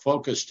of our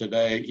focus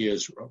today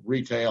is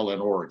retail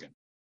in Oregon.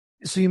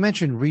 So you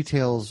mentioned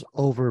retail's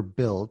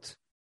overbuilt,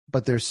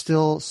 but there's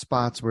still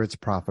spots where it's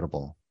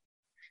profitable.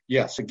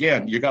 Yes,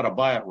 again, you got to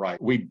buy it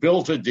right. We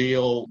built a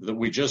deal that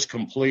we just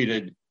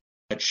completed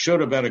that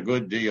should have been a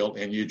good deal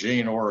in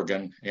Eugene,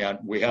 Oregon, and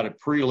we had it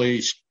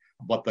pre-leased,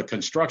 but the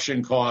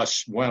construction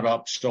costs went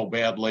up so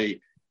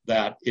badly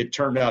that it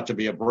turned out to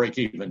be a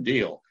break-even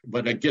deal.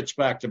 But it gets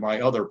back to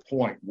my other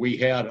point. We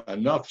had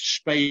enough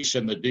space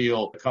in the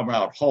deal to come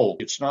out whole.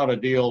 It's not a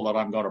deal that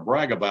I'm going to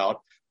brag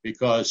about,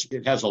 because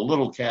it has a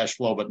little cash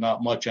flow, but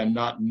not much, and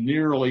not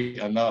nearly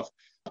enough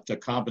to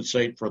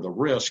compensate for the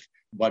risk.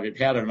 But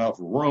it had enough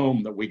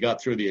room that we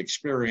got through the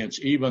experience,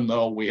 even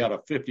though we had a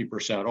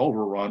 50%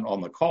 overrun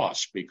on the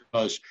costs,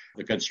 because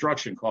the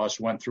construction costs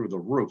went through the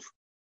roof.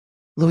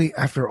 Louis,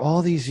 after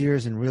all these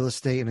years in real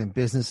estate and in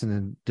business and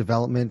in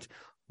development,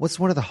 what's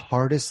one of the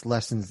hardest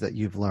lessons that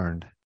you've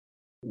learned?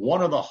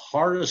 One of the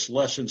hardest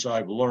lessons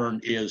I've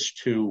learned is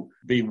to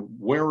be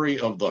wary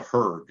of the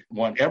herd.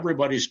 When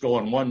everybody's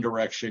going one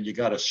direction, you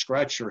got to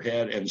scratch your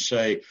head and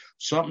say,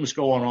 something's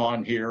going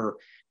on here.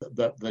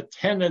 The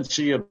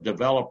tendency of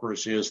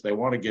developers is they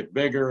want to get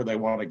bigger, they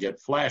want to get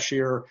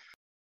flashier.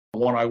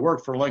 When I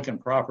worked for Lincoln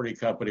Property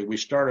Company, we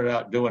started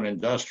out doing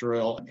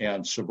industrial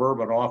and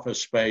suburban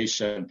office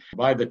space, and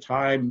by the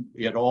time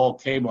it all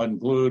came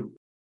unglued,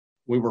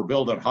 we were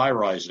building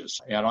high-rises,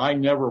 and I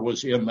never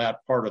was in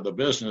that part of the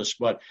business,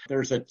 but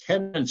there's a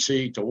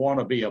tendency to want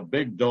to be a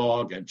big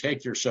dog and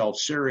take yourself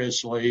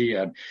seriously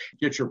and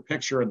get your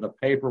picture in the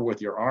paper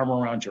with your arm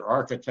around your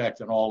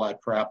architect and all that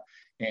crap.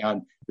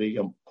 And the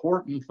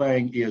important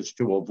thing is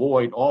to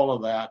avoid all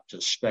of that,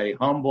 to stay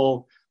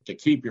humble, to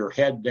keep your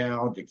head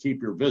down, to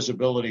keep your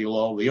visibility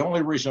low. The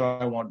only reason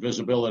I want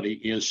visibility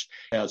is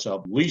as a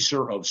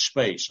leaser of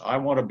space. I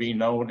want to be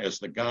known as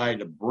the guy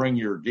to bring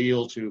your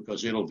deal to,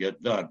 because it'll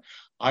get done.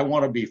 I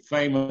want to be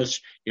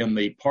famous in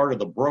the part of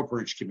the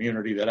brokerage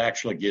community that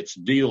actually gets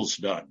deals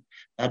done.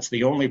 That's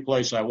the only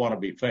place I want to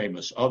be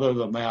famous. Other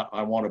than that,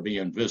 I want to be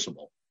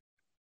invisible.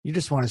 You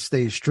just want to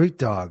stay a street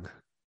dog.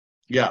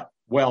 Yeah.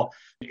 Well,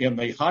 in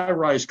the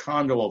high-rise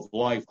condo of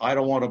life, I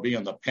don't want to be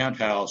in the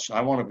penthouse.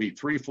 I want to be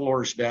 3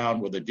 floors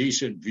down with a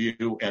decent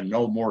view and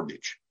no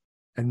mortgage.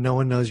 And no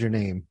one knows your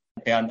name.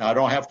 And I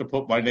don't have to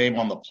put my name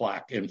on the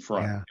plaque in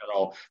front.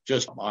 Yeah.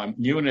 Just I'm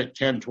unit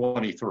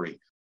 1023.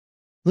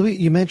 Louis,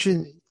 you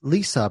mentioned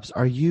lease-ups.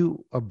 Are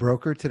you a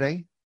broker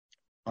today?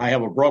 I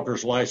have a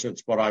broker's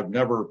license, but I've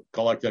never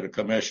collected a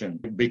commission,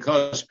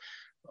 because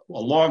a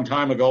long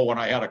time ago when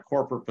I had a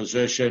corporate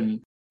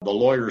position, the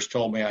lawyers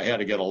told me I had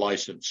to get a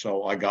license,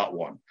 so I got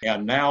one.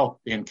 And now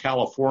in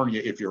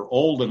California, if you're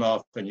old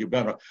enough and you've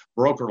been a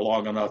broker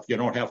long enough, you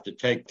don't have to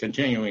take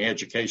continuing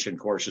education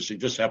courses. You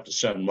just have to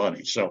send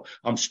money. So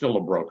I'm still a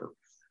broker.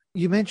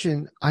 You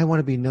mentioned I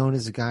want to be known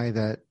as a guy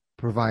that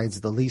provides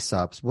the lease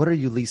ups. What are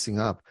you leasing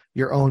up?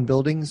 Your own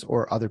buildings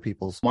or other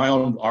people's? Our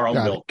own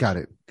buildings. Got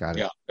it.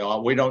 Yeah,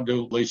 no, we don't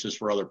do leases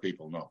for other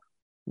people, no.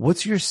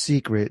 What's your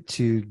secret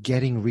to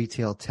getting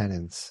retail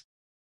tenants?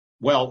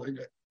 Well,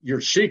 your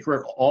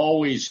secret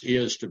always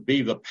is to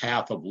be the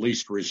path of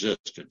least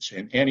resistance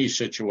in any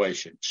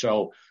situation.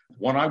 So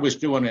when I was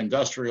doing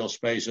industrial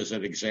space, as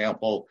an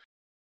example,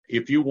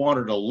 if you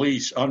wanted a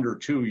lease under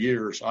 2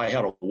 years, I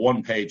had a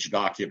 1-page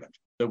document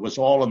that was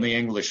all in the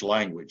English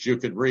language. You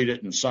could read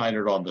it and sign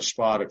it on the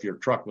spot if your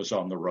truck was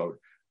on the road.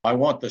 I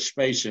want the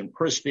space in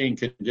pristine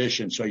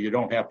condition so you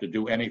don't have to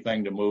do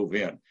anything to move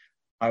in.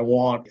 I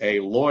want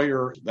a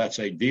lawyer that's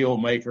a deal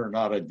maker,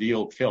 not a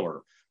deal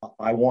killer.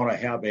 I want to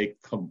have a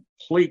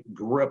complete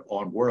grip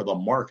on where the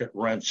market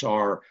rents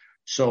are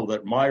so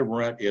that my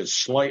rent is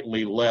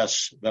slightly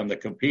less than the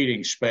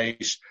competing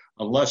space,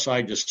 unless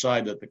I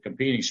decide that the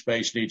competing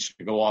space needs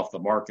to go off the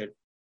market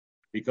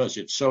because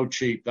it's so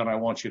cheap. Then I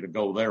want you to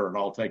go there and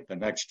I'll take the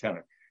next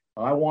tenant.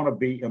 I want to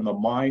be in the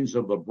minds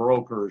of the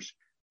brokers,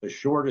 the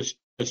shortest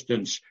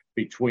distance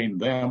between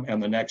them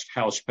and the next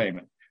house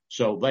payment.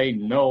 so they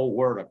know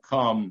where to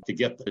come to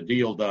get the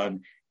deal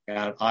done.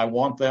 And I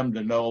want them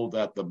to know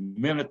that the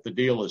minute the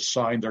deal is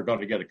signed, they're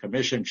going to get a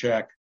commission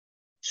check.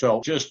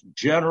 So just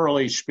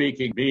generally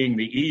speaking, being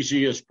the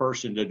easiest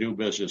person to do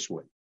business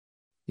with.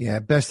 Yeah,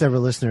 best ever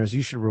listeners,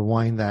 you should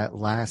rewind that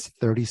last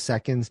 30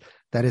 seconds.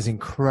 That is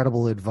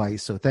incredible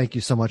advice. So thank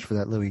you so much for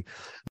that, Louis.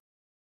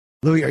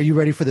 Louis, are you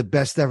ready for the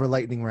best ever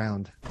lightning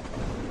round?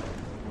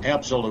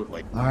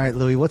 Absolutely. All right,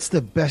 Louis, what's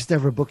the best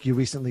ever book you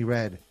recently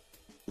read?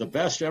 The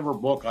best ever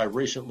book I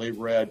recently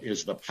read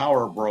is The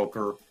Power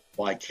Broker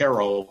by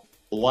Caro,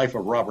 The Life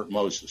of Robert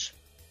Moses.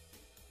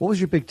 What was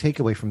your big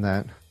takeaway from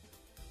that?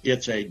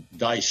 It's a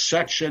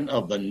dissection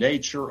of the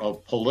nature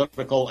of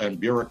political and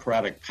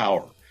bureaucratic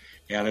power.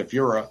 And if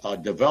you're a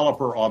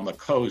developer on the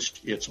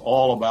coast, it's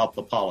all about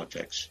the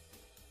politics.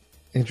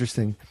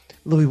 Interesting.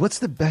 Louis, what's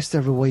the best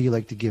ever way you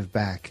like to give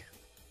back?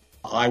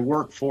 I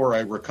work for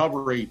a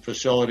recovery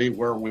facility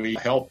where we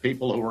help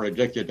people who are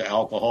addicted to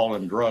alcohol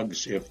and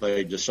drugs if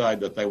they decide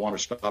that they want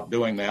to stop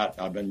doing that.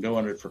 I've been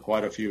doing it for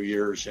quite a few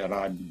years, and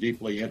I'm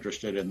deeply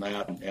interested in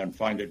that and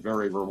find it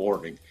very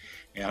rewarding.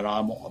 And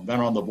I've been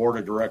on the board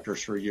of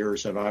directors for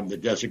years, and I'm the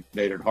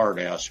designated hard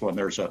ass when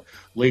there's a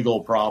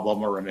legal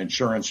problem or an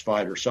insurance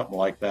fight or something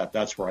like that.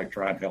 That's where I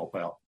try and help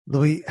out.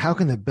 Louis, how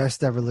can the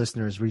best ever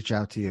listeners reach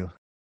out to you?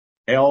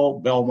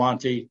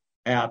 Belmonte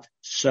at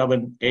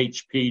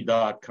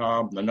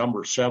 7hp.com, the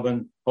number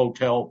 7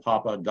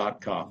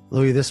 hotelpapa.com.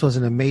 Louis, this was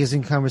an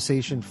amazing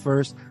conversation.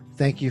 First,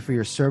 thank you for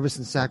your service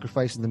and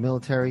sacrifice in the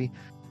military.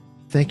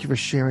 Thank you for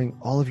sharing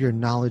all of your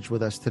knowledge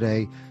with us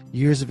today,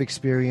 years of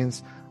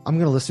experience. I'm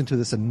going to listen to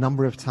this a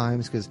number of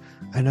times because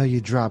I know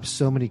you dropped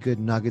so many good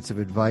nuggets of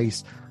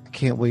advice. I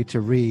can't wait to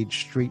read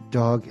Street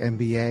Dog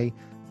MBA.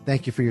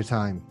 Thank you for your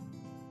time.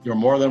 You're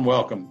more than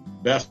welcome.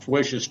 Best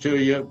wishes to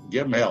you.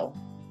 Give them hell.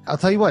 I'll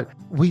tell you what,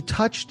 we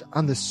touched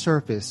on the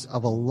surface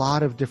of a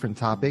lot of different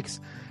topics.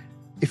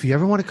 If you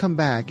ever want to come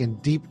back and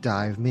deep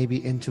dive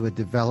maybe into a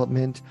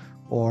development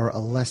or a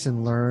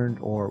lesson learned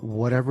or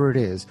whatever it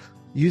is,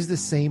 use the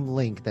same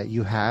link that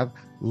you have.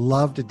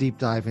 Love to deep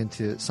dive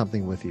into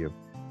something with you.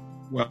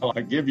 Well,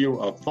 I give you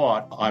a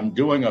thought. I'm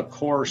doing a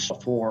course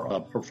for a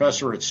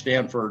professor at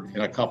Stanford in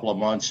a couple of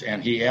months,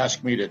 and he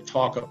asked me to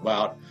talk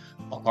about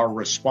our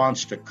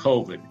response to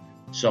COVID.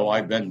 So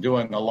I've been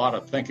doing a lot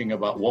of thinking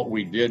about what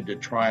we did to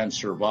try and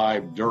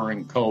survive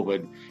during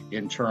COVID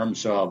in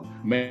terms of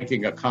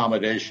making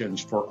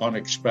accommodations for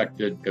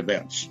unexpected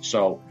events.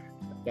 So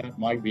that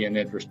might be an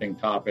interesting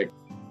topic.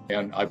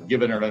 And I've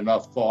given it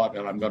enough thought,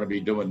 and I'm going to be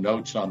doing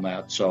notes on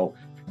that so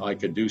I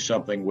could do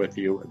something with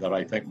you that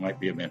I think might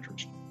be of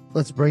interest.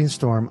 Let's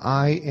brainstorm.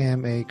 I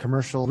am a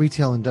commercial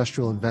retail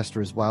industrial investor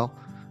as well,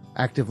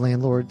 active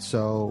landlord,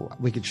 so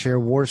we could share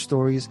war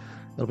stories.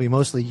 It'll be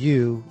mostly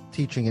you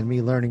teaching and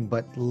me learning,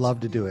 but love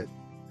to do it.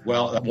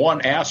 Well,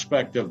 one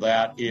aspect of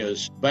that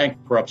is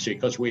bankruptcy,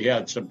 because we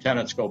had some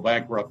tenants go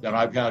bankrupt, and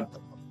I've had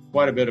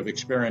quite a bit of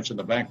experience in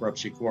the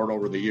bankruptcy court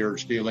over the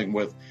years dealing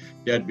with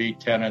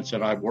deadbeat tenants,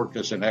 and I've worked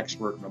as an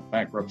expert in the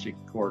bankruptcy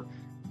court.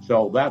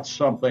 So that's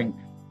something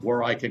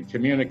where I can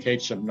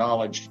communicate some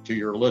knowledge to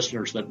your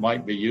listeners that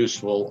might be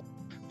useful,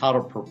 how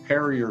to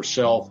prepare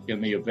yourself in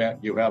the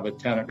event you have a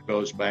tenant who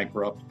goes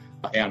bankrupt,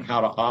 and how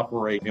to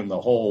operate in the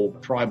whole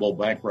tribal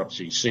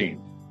bankruptcy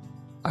scene.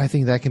 I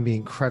think that can be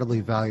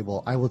incredibly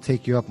valuable. I will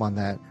take you up on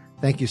that.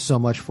 Thank you so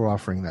much for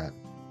offering that.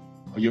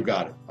 You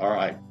got it. All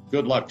right.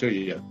 Good luck to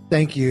you.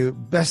 Thank you.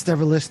 Best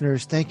ever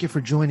listeners, thank you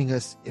for joining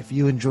us. If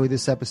you enjoyed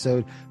this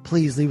episode,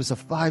 please leave us a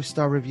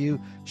 5-star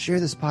review. Share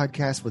this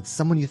podcast with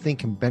someone you think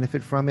can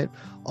benefit from it.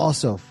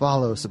 Also,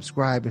 follow,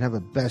 subscribe, and have a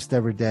best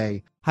ever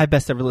day. Hi,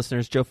 best ever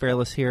listeners. Joe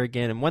Fairless here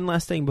again. And one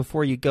last thing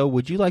before you go,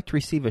 would you like to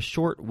receive a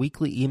short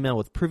weekly email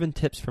with proven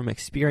tips from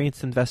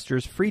experienced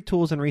investors, free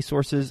tools and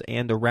resources,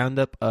 and a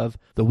roundup of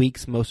the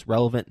week's most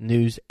relevant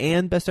news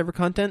and best ever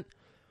content?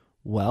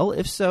 Well,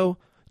 if so,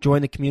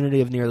 join the community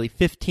of nearly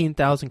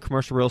 15,000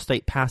 commercial real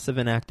estate passive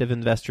and active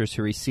investors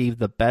who receive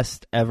the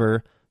best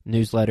ever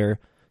newsletter.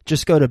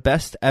 Just go to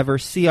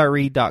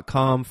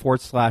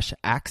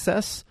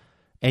bestevercre.com/access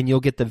and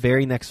you'll get the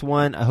very next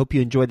one. I hope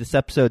you enjoyed this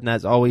episode. And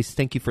as always,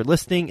 thank you for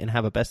listening and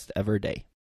have a best ever day.